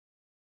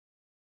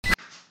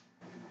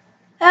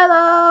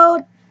Hello,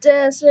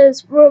 this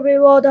is Ruby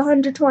World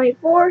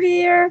 124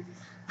 here,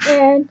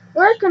 and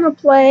we're gonna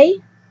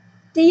play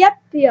the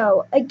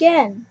Epio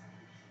again,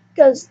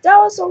 because that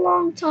was a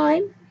long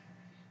time,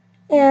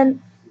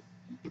 and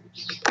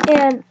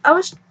I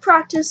was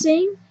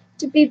practicing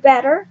to be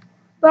better,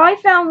 but I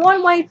found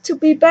one way to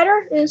be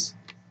better is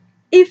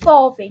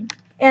evolving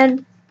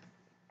and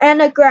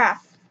a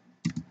graph.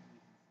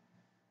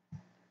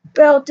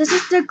 Well, this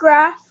is the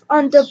graph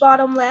on the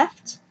bottom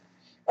left,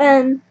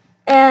 and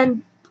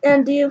and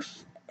and the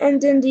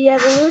and in the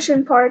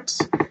evolution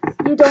parts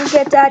you don't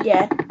get that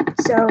yet.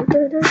 So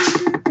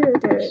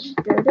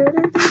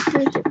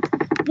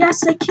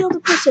yes, I killed a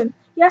person.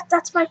 Yes,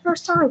 that's my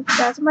first time.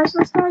 That's my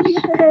first time.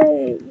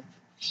 Yay!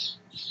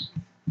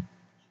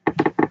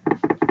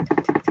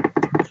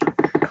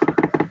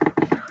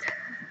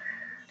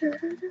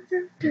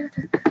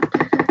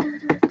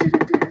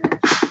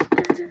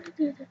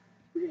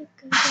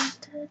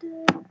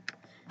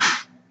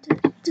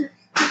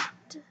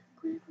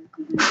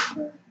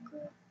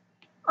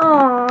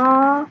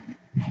 Aww.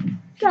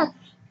 God.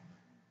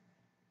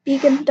 You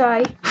can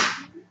die.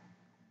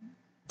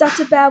 That's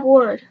a bad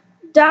word.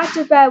 That's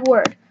a bad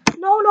word.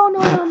 No.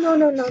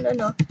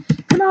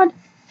 Come on.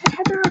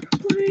 Heather,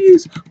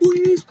 please.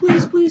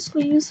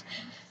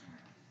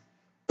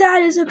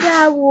 That is a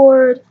bad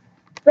word.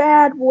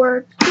 Bad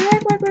word.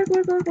 Quick.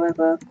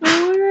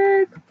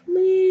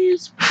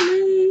 Please.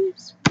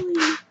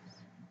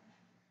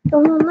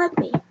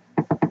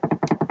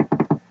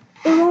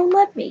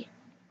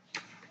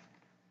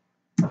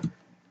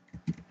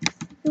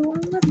 It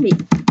won't let me.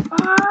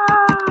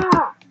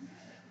 Ah!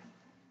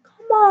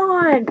 Come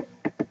on.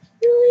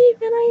 Really?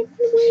 Can I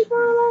wait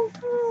for a long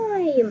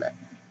time?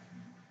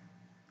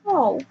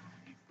 Oh.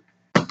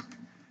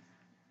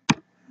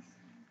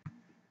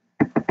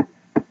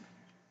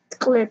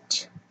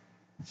 Glitch.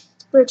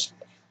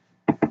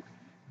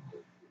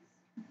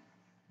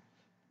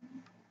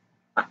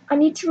 I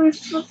need to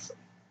refresh.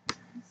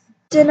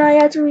 Then I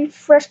had to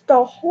refresh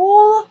the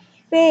whole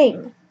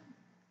thing.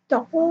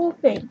 I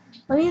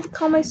need to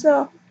call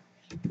myself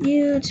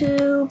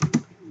YouTube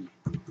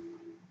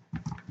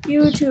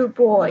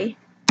boy.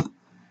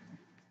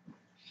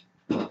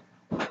 And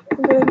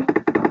then,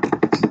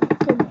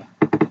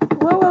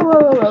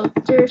 whoa.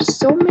 There's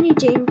so many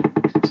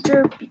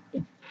danger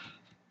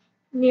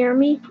near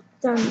me.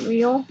 It's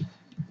unreal.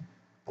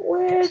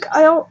 Quick,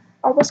 I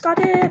almost got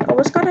it.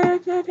 Quick.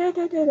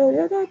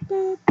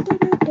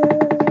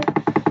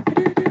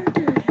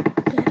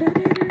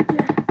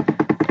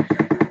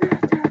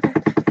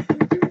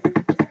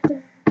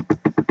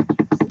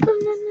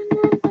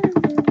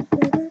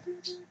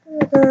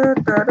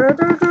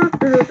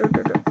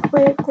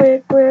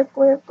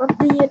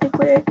 Did it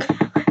quick.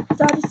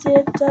 That is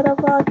it. Did it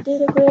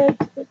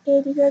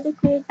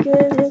quick.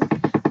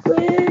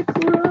 Quick,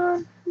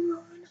 run.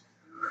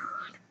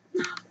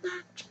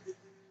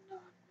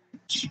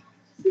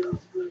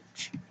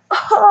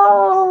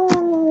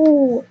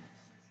 Oh!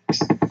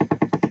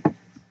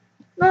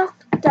 Knock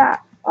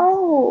that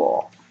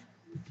off.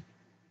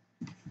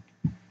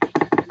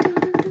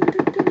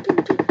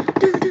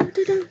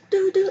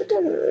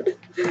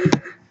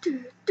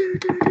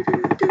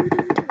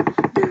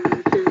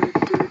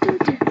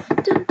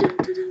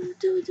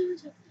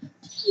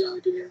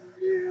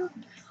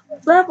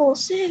 Level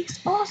 6,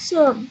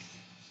 awesome.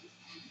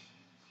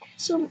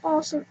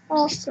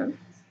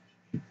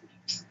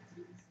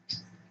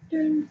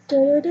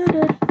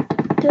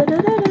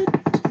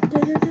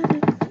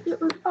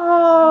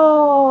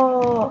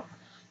 Oh,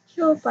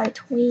 killed by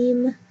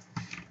Tweem.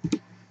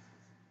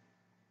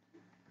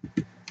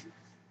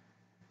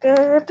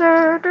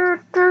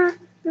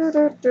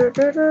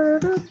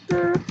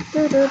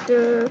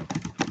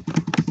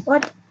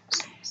 What?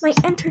 My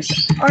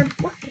enters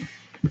aren't working.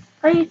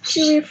 I need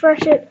to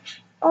refresh it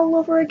all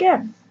over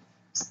again.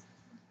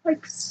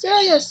 Like,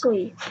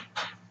 seriously.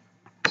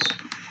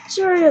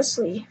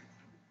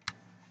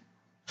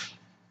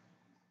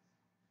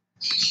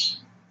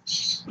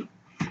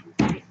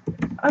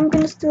 I'm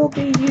gonna still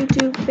be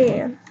YouTube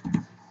fan.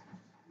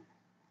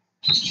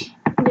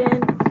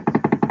 Then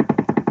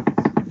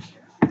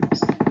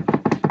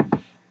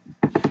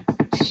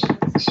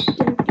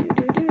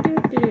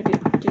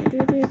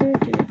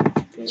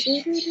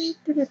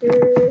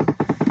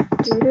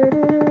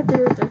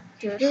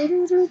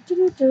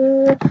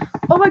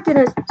oh my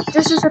goodness,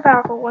 this is a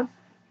powerful one.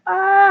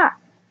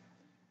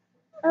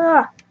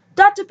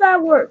 That's a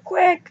bad word.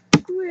 Quick.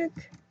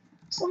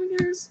 Oh my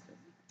goodness,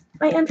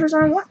 my enters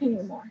aren't working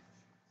anymore.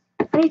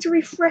 I need to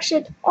refresh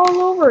it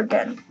all over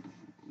again.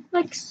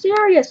 Like,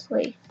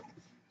 seriously.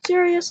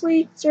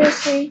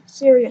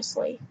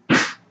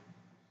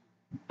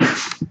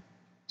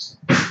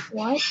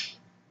 What?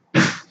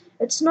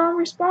 It's not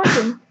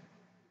responding.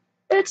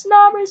 I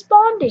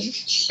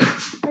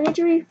need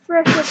to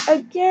refresh it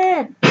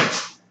again.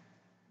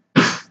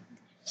 This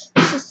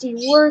is the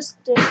worst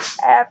thing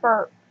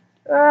ever.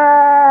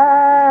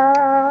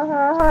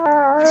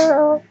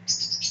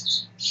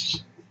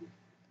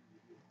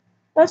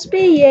 Let's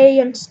be yay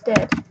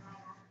instead.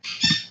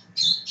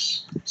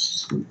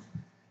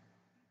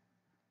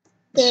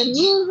 then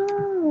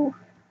woohoo!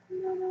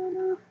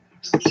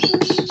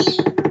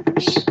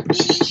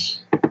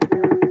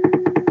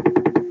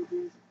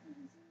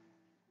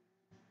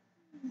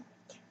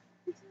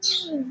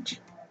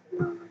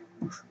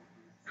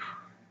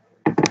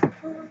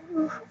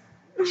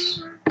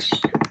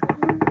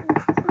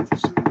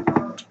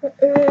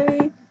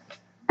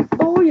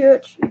 Oh yeah,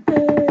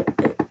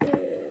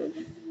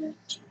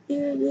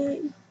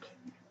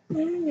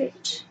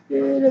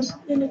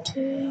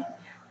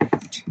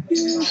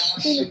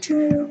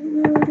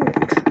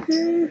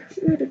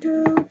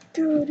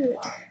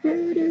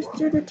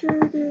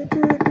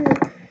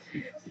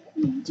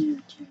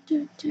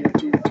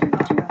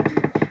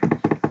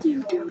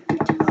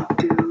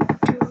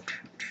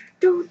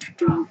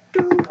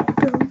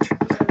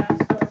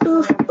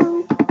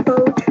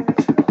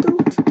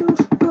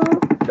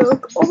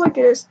 oh my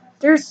goodness,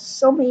 there's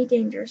so many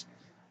dangers.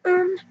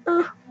 And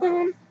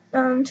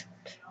and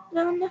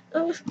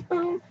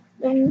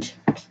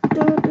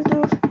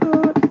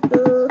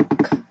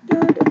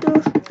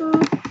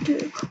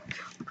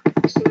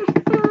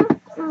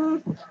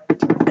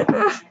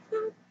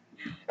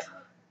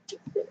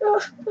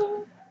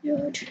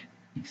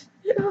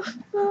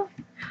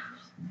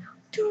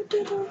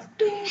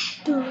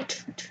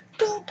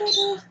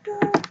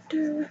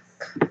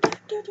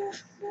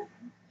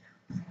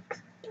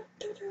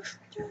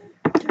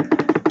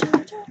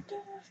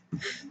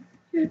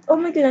oh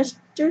my goodness,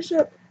 there's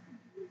a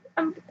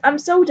I'm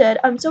so dead.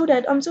 I'm so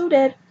dead. I'm so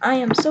dead. I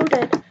am so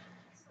dead.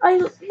 I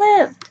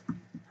lived.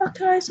 How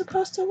can I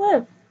supposed to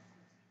live?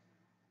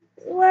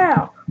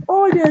 Wow.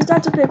 Oh my goodness,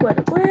 that's a big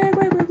one. Wait.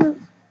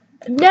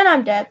 And then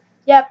I'm dead.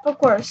 Yep, of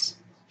course.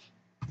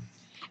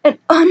 An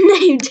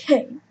unnamed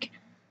tank.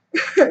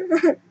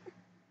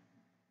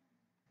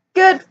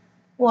 Good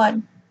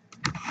one.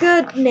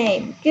 Good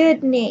name.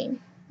 Good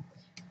name.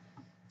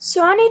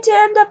 So I need to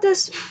end up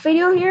this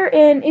video here,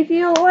 and if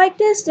you like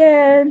this,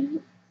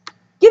 then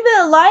give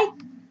it a like,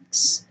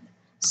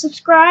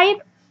 subscribe,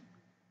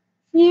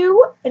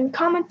 view, and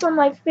comment on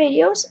my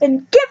videos,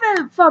 and give it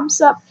a thumbs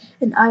up,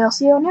 and I'll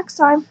see you next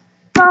time.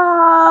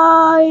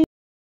 Bye!